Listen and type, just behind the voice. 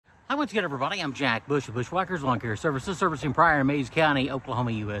Hi, once again, everybody. I'm Jack Bush of Bushwhackers Lawn Care Services, servicing Pryor and Mays County,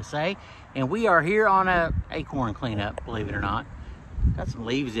 Oklahoma, USA. And we are here on a acorn cleanup, believe it or not. Got some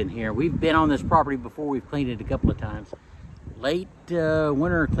leaves in here. We've been on this property before. We've cleaned it a couple of times. Late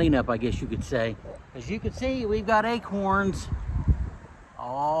winter cleanup, I guess you could say. As you can see, we've got acorns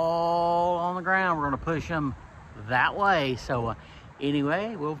all on the ground. We're going to push them that way. So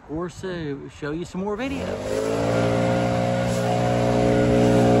anyway, we'll of course show you some more videos.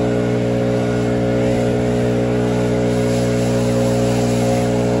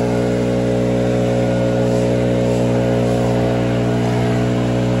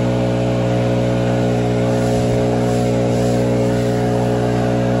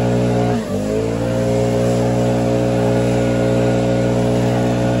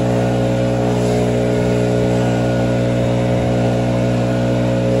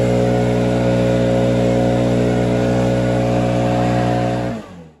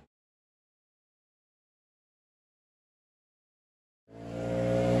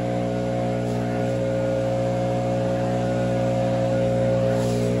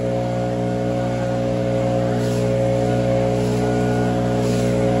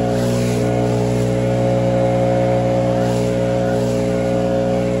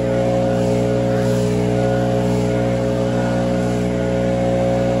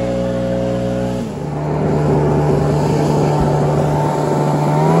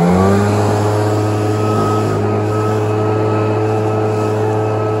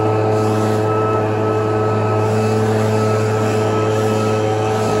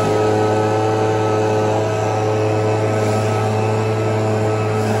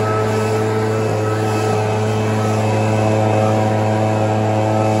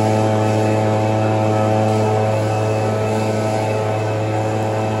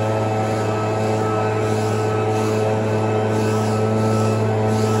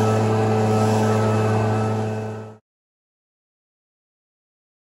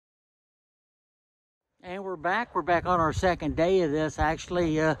 And we're back. We're back on our second day of this.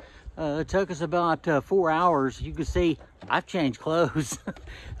 Actually, it took us about 4 hours. You can see I've changed clothes.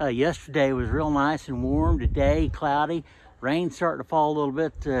 Yesterday was real nice and warm. Today, cloudy. Rain's starting to fall a little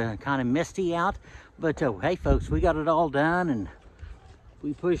bit, kind of misty out. But hey, folks, we got it all done, and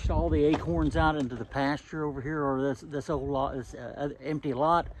we pushed all the acorns out into the pasture over here, or this old lot, this empty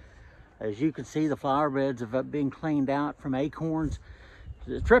lot. As you can see, the flower beds have been cleaned out from acorns.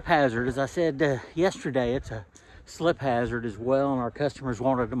 The trip hazard, as I said yesterday, it's a slip hazard as well, and our customers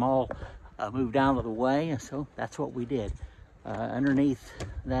wanted them all moved out of the way, and so that's what we did. Underneath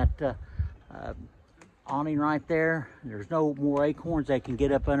that awning right there, there's no more acorns. They can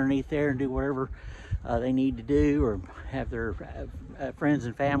get up underneath there and do whatever they need to do, or have their friends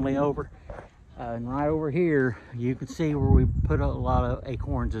and family over. And right over here, you can see where we put a lot of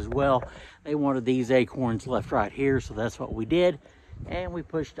acorns as well. They wanted these acorns left right here, so that's what we did. And we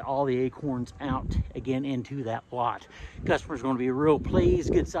pushed all the acorns out again into that lot. Customer's going to be real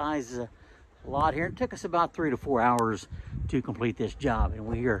pleased. Good size lot here. It took us about 3 to 4 hours to complete this job, and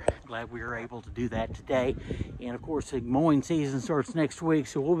we are glad we were able to do that today. And of course, the mowing season starts next week,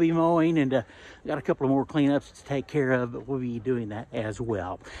 so we'll be mowing, and got a couple of more cleanups to take care of, but we'll be doing that as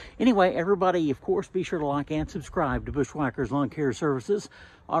well. Anyway, everybody, of course, be sure to like and subscribe to Bushwhackers Lawn Care Services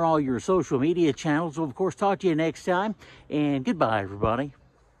on all your social media channels. We'll of course talk to you next time, and goodbye, everybody.